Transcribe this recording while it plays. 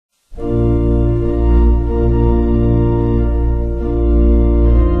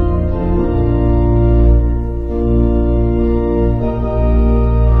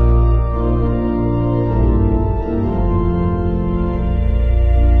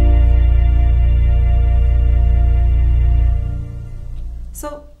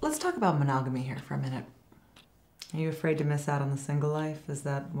about monogamy here for a minute. Are you afraid to miss out on the single life? Is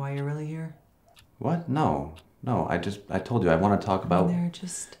that why you're really here? What? No. No, I told you I want to talk about... There are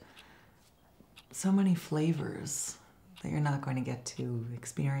just so many flavors that you're not going to get to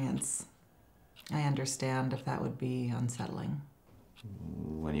experience. I understand if that would be unsettling.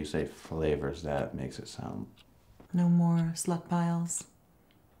 When you say flavors, that makes it sound... No more slut piles.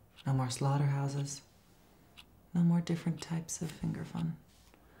 No more slaughterhouses. No more different types of finger fun.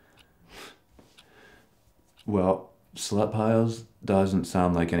 Well, slut piles doesn't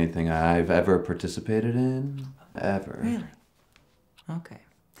sound like anything I've ever participated in. Ever. Really? Okay.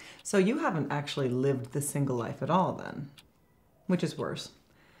 So you haven't actually lived the single life at all then, which is worse.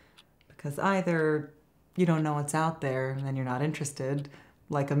 Because either you don't know what's out there and you're not interested,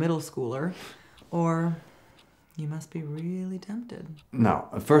 like a middle schooler, or you must be really tempted. No,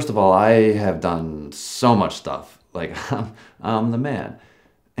 first of all, I have done so much stuff. Like, I'm the man.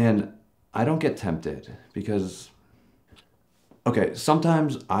 And I don't get tempted because... Okay,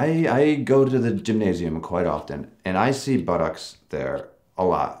 sometimes I go to the gymnasium quite often, and I see buttocks there a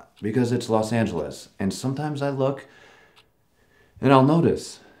lot because it's Los Angeles. And sometimes I look and I'll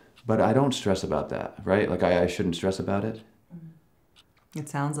notice, but I don't stress about that, right? Like, I shouldn't stress about it. It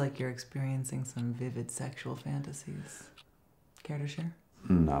sounds like you're experiencing some vivid sexual fantasies. Care to share?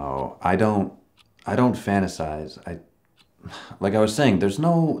 No, I don't fantasize. Like I was saying, there's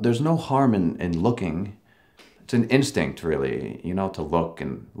no harm in looking. It's an instinct, really, you know, to look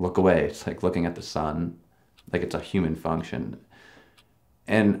and look away. It's like looking at the sun, like it's a human function.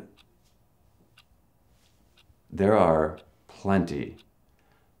 And there are plenty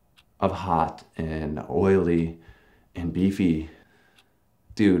of hot and oily and beefy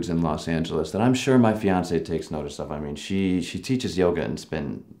dudes in Los Angeles that I'm sure my fiance takes notice of. I mean, she teaches yoga and's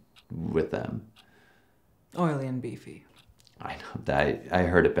been with them. Oily and beefy. I know that. I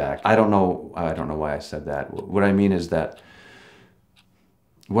heard it back. I don't know why I said that. What I mean is that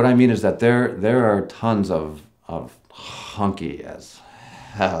there are tons of hunky as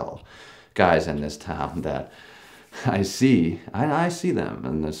hell guys in this town that I see them,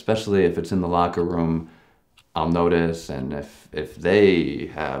 and especially if it's in the locker room, I'll notice, and if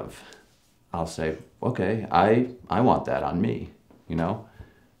they have, I'll say, okay, I want that on me, you know?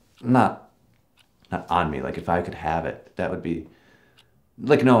 Not on me, like if I could have it, that would be,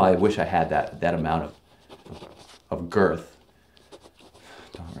 like, no, I wish I had that amount of girth.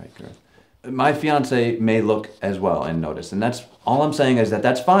 Don't write girth. My fiance may look as well and notice, and that's, all I'm saying is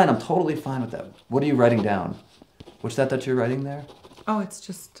that's fine, I'm totally fine with that. What are you writing down? What's that you're writing there? Oh, it's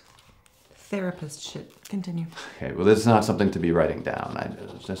just therapist shit. Continue. Okay, well, this is not something to be writing down. I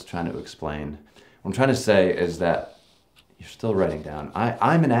was just trying to explain. What I'm trying to say is that you're still writing down.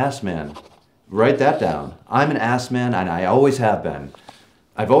 I'm an ass man. Write that down. I'm an ass man, and I always have been.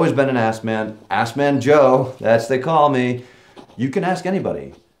 I've always been an ass man. Ass man Joe, that's they call me. You can ask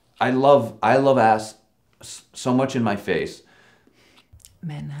anybody. I love ass so much in my face.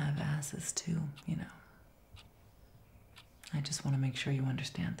 Men have asses too, you know. I just want to make sure you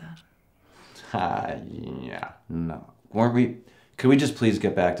understand that. Yeah, no. Could we just please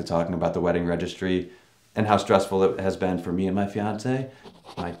get back to talking about the wedding registry and how stressful it has been for me and my fiance?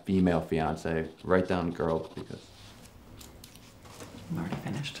 My female fiance. Write down girl, because... I'm already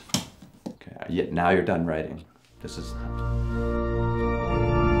finished. Okay, yeah, now you're done writing. This is...